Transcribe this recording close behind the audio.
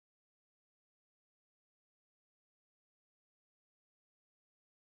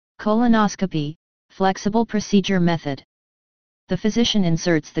Colonoscopy, flexible procedure method. The physician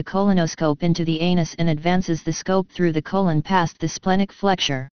inserts the colonoscope into the anus and advances the scope through the colon past the splenic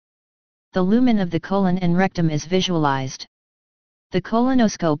flexure. The lumen of the colon and rectum is visualized. The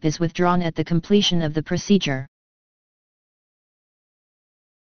colonoscope is withdrawn at the completion of the procedure.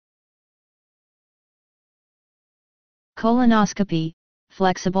 Colonoscopy,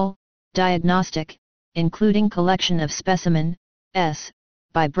 flexible, diagnostic, including collection of specimen,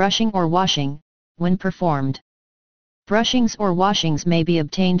 by brushing or washing, when performed. Brushings or washings may be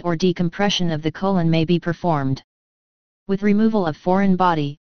obtained or decompression of the colon may be performed. With removal of foreign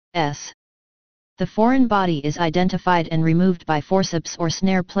body, the foreign body is identified and removed by forceps or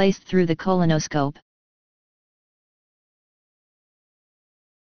snare placed through the colonoscope.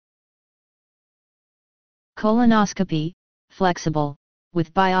 Colonoscopy, flexible,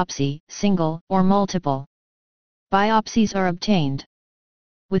 with biopsy, single or multiple. Biopsies are obtained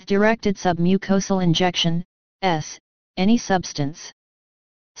with directed submucosal injection, any substance.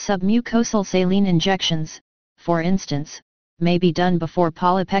 Submucosal saline injections, for instance, may be done before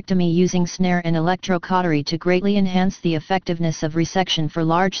polypectomy using snare and electrocautery to greatly enhance the effectiveness of resection for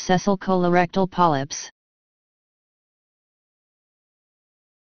large sessile colorectal polyps.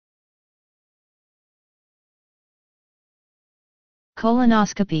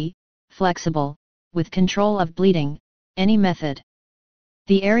 Colonoscopy, flexible, with control of bleeding, any method.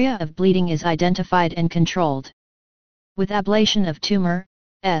 The area of bleeding is identified and controlled. With ablation of tumor,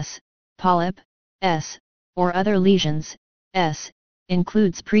 polyp, or other lesions,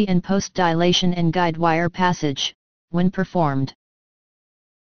 includes pre- and post-dilation and guide wire passage, when performed.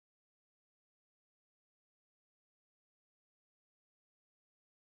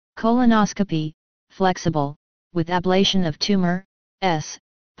 Colonoscopy, flexible, with ablation of tumor,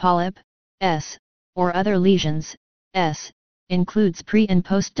 polyp, or other lesions, includes pre- and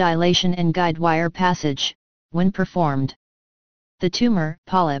post-dilation and guide wire passage, when performed. The tumor,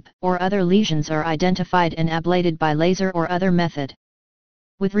 polyp, or other lesions are identified and ablated by laser or other method.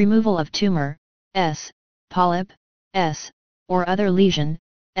 With removal of tumor, polyp, or other lesion,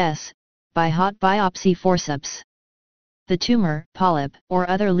 by hot biopsy forceps. The tumor, polyp, or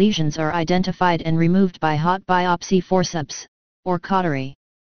other lesions are identified and removed by hot biopsy forceps, or cautery.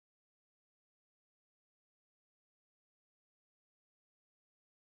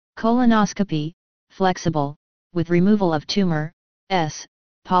 Colonoscopy, flexible, with removal of tumor,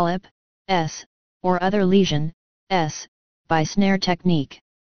 polyp, or other lesion, by snare technique.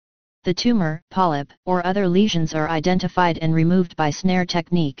 The tumor, polyp, or other lesions are identified and removed by snare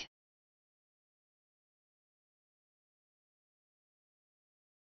technique.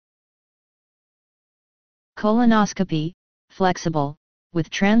 Colonoscopy, flexible, with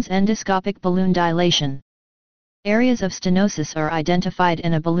transendoscopic balloon dilation. Areas of stenosis are identified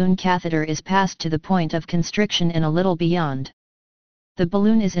and a balloon catheter is passed to the point of constriction and a little beyond. The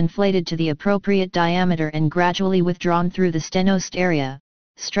balloon is inflated to the appropriate diameter and gradually withdrawn through the stenosed area,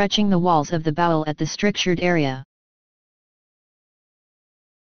 stretching the walls of the bowel at the strictured area.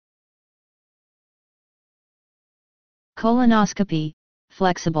 Colonoscopy,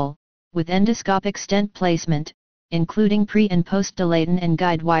 flexible, with endoscopic stent placement, including pre- and post-dilaton and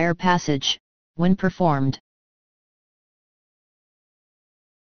guide wire passage, when performed.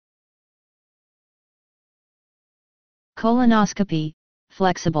 Colonoscopy,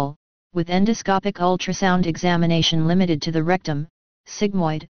 flexible, with endoscopic ultrasound examination limited to the rectum,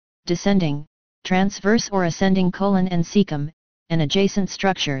 sigmoid, descending, transverse or ascending colon and cecum, and adjacent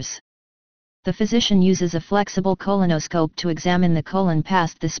structures. The physician uses a flexible colonoscope to examine the colon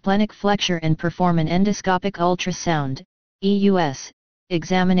past the splenic flexure and perform an endoscopic ultrasound, EUS,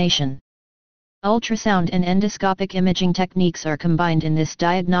 examination. Ultrasound and endoscopic imaging techniques are combined in this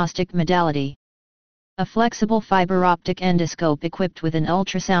diagnostic modality. A flexible fiber optic endoscope equipped with an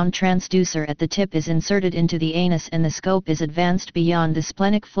ultrasound transducer at the tip is inserted into the anus and the scope is advanced beyond the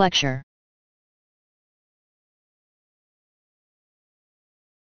splenic flexure.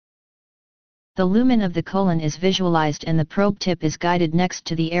 The lumen of the colon is visualized and the probe tip is guided next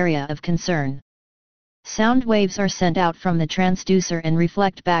to the area of concern. Sound waves are sent out from the transducer and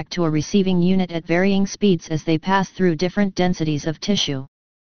reflect back to a receiving unit at varying speeds as they pass through different densities of tissue.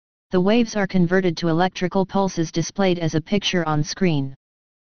 The waves are converted to electrical pulses displayed as a picture on screen.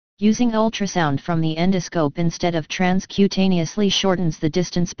 Using ultrasound from the endoscope instead of transcutaneously shortens the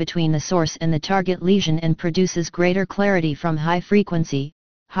distance between the source and the target lesion and produces greater clarity from high-frequency,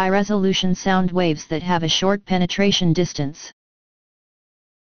 high-resolution sound waves that have a short penetration distance.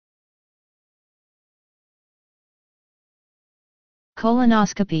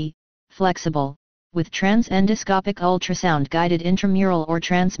 Colonoscopy, flexible, with transendoscopic ultrasound guided intramural or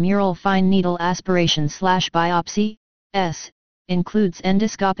transmural fine needle aspiration/biopsy, S, includes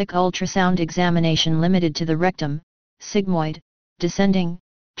endoscopic ultrasound examination limited to the rectum, sigmoid, descending,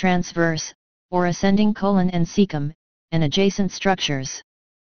 transverse, or ascending colon and cecum, and adjacent structures.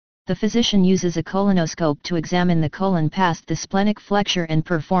 The physician uses a colonoscope to examine the colon past the splenic flexure and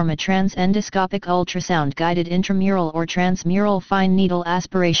perform a transendoscopic ultrasound guided intramural or transmural fine needle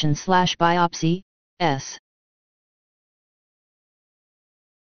aspiration/biopsy, S.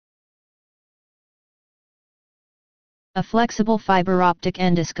 A flexible fiber optic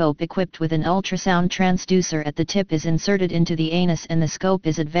endoscope equipped with an ultrasound transducer at the tip is inserted into the anus and the scope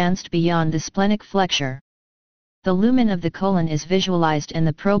is advanced beyond the splenic flexure. The lumen of the colon is visualized and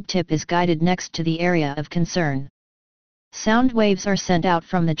the probe tip is guided next to the area of concern. Sound waves are sent out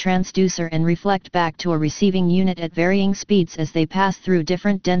from the transducer and reflect back to a receiving unit at varying speeds as they pass through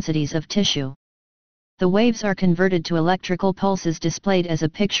different densities of tissue. The waves are converted to electrical pulses displayed as a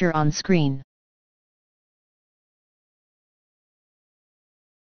picture on screen.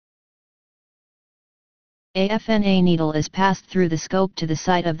 A FNA needle is passed through the scope to the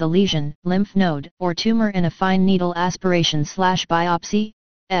site of the lesion, lymph node, or tumor and a fine needle aspiration/biopsy,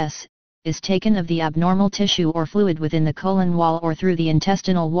 S, is taken of the abnormal tissue or fluid within the colon wall or through the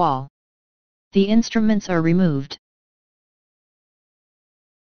intestinal wall. The instruments are removed.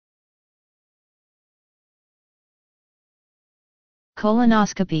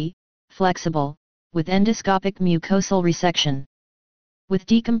 Colonoscopy, flexible, with endoscopic mucosal resection. With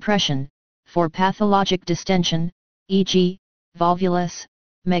decompression, for pathologic distension, e.g., volvulus,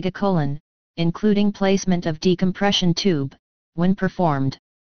 megacolon, including placement of decompression tube, when performed.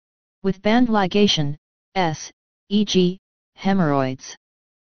 With band ligation, S, e.g., hemorrhoids.